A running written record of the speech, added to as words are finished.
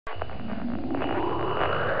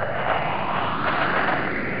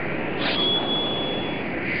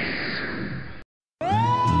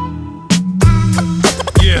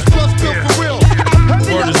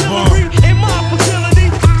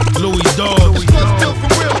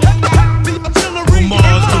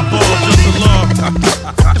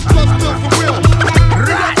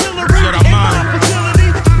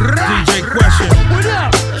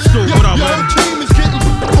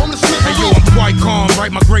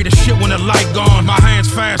greatest shit when the light gone. My hands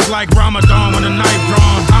fast like Ramadan when the knife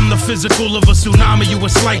drawn. I'm the physical of a tsunami, you a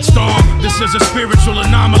slight storm. This is a spiritual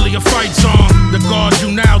anomaly, a fight song. The guard you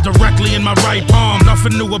now directly in my right palm.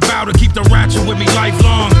 Nothing new about it, keep the ratchet with me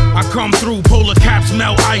lifelong. I come through, polar caps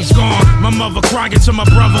melt, ice gone. My mother crying to my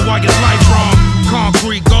brother while his life wrong.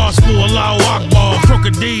 Concrete gospel, Allahu Akbar.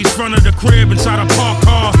 Crooked D's, front of the crib inside a park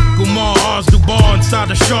car. Gumar, Oz, Dubar inside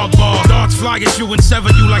the shark bar. Darts fly at you and sever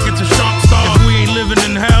you like it's a shark star. If we ain't living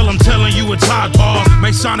in hell, I'm telling you it's hot bar.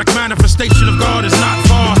 Masonic manifestation of God is not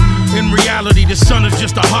far. In reality, the sun is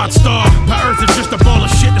just a hot star. The earth is just a ball of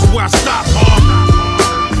shit, that's where I stop,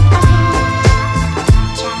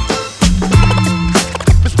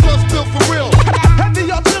 This plus built for real.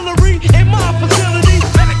 Heavy artillery in my facility.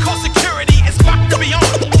 Medical security is about to be on.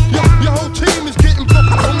 Your whole team is getting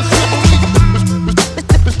booked on the civil.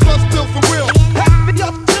 This plus built for real. Heavy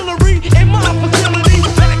artillery in my facility.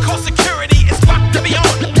 Medical security is about to be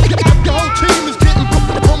on. Your whole team is getting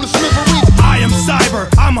booked on the slivery. I am cyber,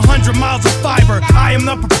 I'm 100 miles of fiber. I am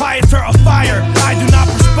the proprietor of fire. I do not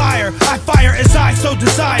perspire, I fire as I so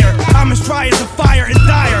desire. I'm as dry as a fire and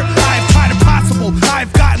dire. I have tried impossible,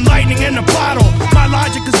 I've gotten lightning in a bottle. My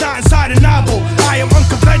logic is not inside a novel. I am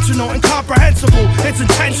unconventional, incomprehensible. It's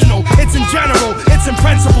intentional, it's in general, it's in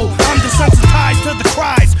principle. I'm desensitized to the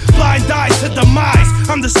cries, blind eyes to demise.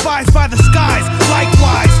 I'm despised by the skies,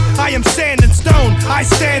 likewise. I am sand and stone, I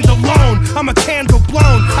stand alone. I'm a candle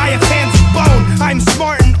blown, I have hands of bone. I'm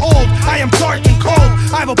smart and old, I am dark and cold.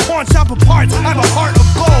 I have a pawn shop of parts, I have a heart of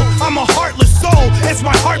gold. I'm a heartless soul, it's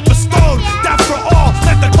my heart bestowed. Death for all,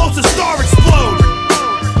 let the closest star explode.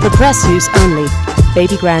 The press use only.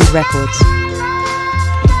 Babygrande Records.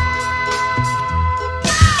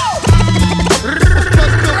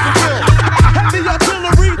 Heavy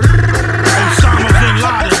artillery. Osama bin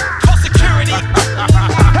Laden. Call security.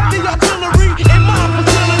 Heavy artillery in my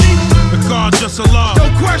facility. The guard just a law. No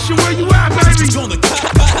question where you at.